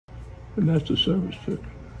and that's the service picture.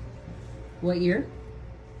 What year?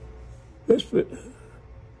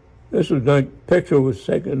 Picture was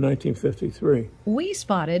taken in 1953. We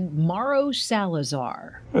spotted Mauro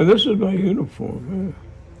Salazar. And this is my uniform.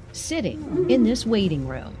 Sitting in this waiting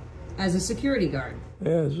room. As a security guard.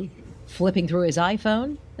 Yeah, Flipping through his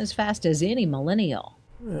iPhone as fast as any millennial.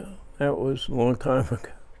 yeah, that was a long time ago.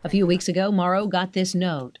 A few weeks ago, Mauro got this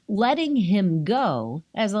note, letting him go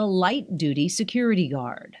as a light-duty security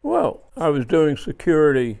guard. Well, I was doing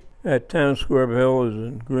security at Town Square Villas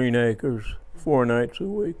and Green Acres 4 nights a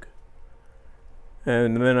week.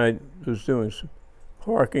 And then I was doing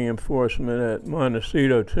parking enforcement at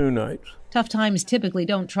Montecito 2 nights. Tough times typically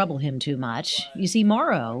don't trouble him too much. You see,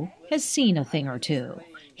 Mauro has seen a thing or two.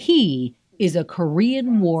 He is a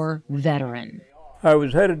Korean War veteran. I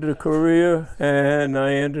was headed to Korea, and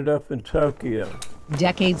I ended up in Tokyo.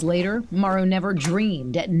 Decades later, Mauro never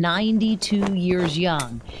dreamed at 92 years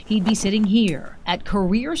young he'd be sitting here at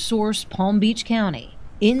Career Source Palm Beach County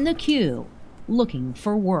in the queue looking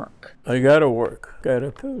for work. I gotta work.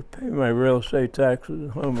 Gotta pay my real estate taxes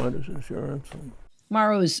and homeowners insurance.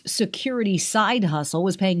 Mauro's security side hustle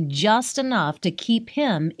was paying just enough to keep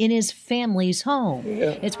him in his family's home.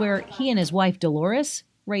 Yeah. It's where he and his wife Dolores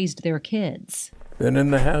raised their kids. Been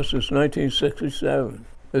in the house since 1967.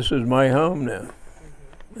 This is my home now,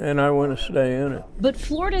 and I want to stay in it. But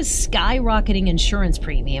Florida's skyrocketing insurance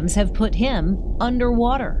premiums have put him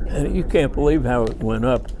underwater. And you can't believe how it went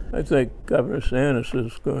up. I think Governor Sanders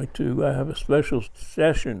is going to have a special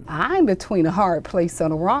session. I'm between a hard place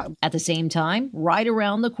and a rock. At the same time, right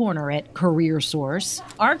around the corner at Career Source,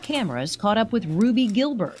 our cameras caught up with Ruby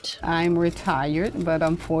Gilbert. I'm retired, but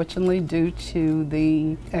unfortunately, due to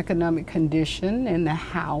the economic condition and the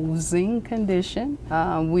housing condition,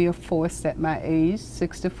 we are forced at my age,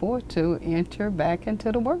 64, to enter back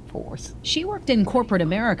into the workforce. She worked in corporate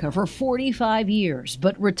America for 45 years,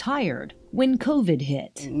 but retired when COVID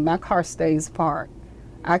hit. My car stays parked.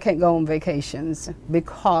 I can't go on vacations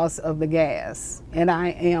because of the gas, and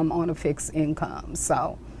I am on a fixed income.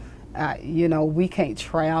 So, we can't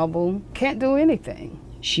travel, can't do anything.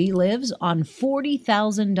 She lives on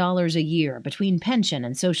 $40,000 a year between pension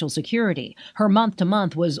and Social Security. Her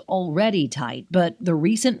month-to-month was already tight, but the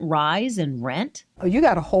recent rise in rent? You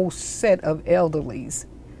got a whole set of elderlies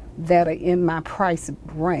that are in my price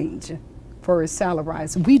range for a salary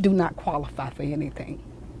rise. We do not qualify for anything.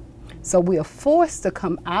 So we are forced to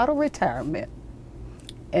come out of retirement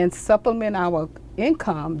and supplement our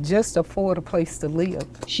income just to afford a place to live.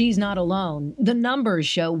 She's not alone. The numbers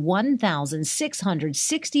show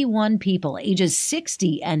 1,661 people ages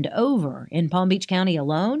 60 and over in Palm Beach County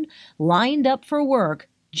alone lined up for work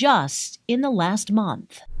just in the last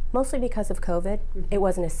month. Mostly because of COVID. It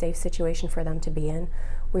wasn't a safe situation for them to be in.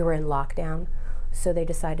 We were in lockdown, so they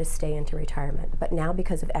decided to stay into retirement. But now,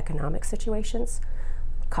 because of economic situations,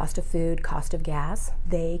 cost of food, cost of gas,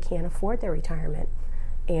 they can't afford their retirement.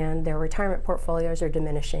 And their retirement portfolios are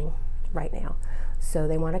diminishing right now. So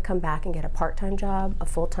they want to come back and get a part-time job, a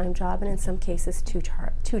full-time job, and in some cases, two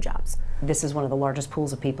jobs. This is one of the largest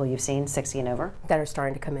pools of people you've seen, 60 and over? That are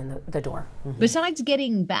starting to come in the door. Mm-hmm. Besides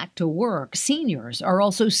getting back to work, seniors are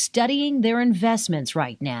also studying their investments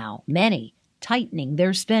right now, many tightening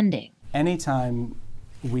their spending. Anytime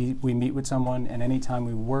we meet with someone and anytime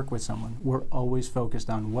we work with someone, we're always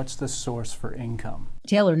focused on what's the source for income.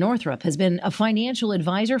 Taylor Northrup has been a financial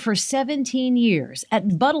advisor for 17 years at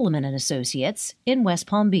Buttleman & Associates in West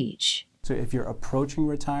Palm Beach. So if you're approaching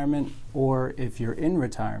retirement or if you're in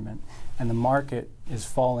retirement and the market is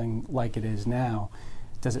falling like it is now,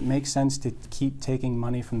 does it make sense to keep taking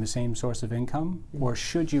money from the same source of income? Or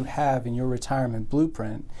should you have in your retirement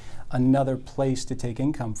blueprint another place to take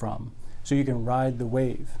income from so you can ride the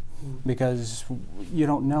wave? Because you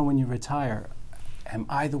don't know when you retire. Am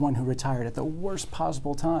I the one who retired at the worst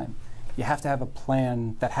possible time? You have to have a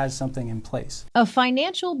plan that has something in place. A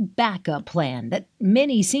financial backup plan that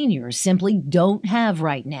many seniors simply don't have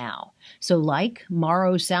right now. So like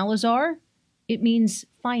Mauro Salazar, it means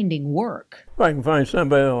finding work. If I can find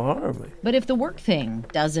somebody that'll hire me. But if the work thing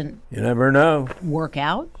doesn't You never know. work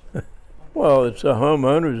out? Well, it's a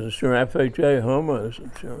homeowner's insurance, FHA homeowner's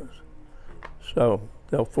insurance. So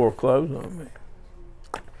they'll foreclose on me.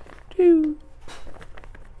 Phew.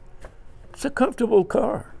 It's a comfortable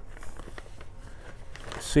car.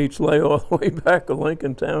 Seats lay all the way back, a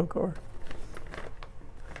Lincoln Town Car.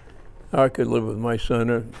 I could live with my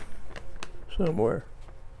son somewhere.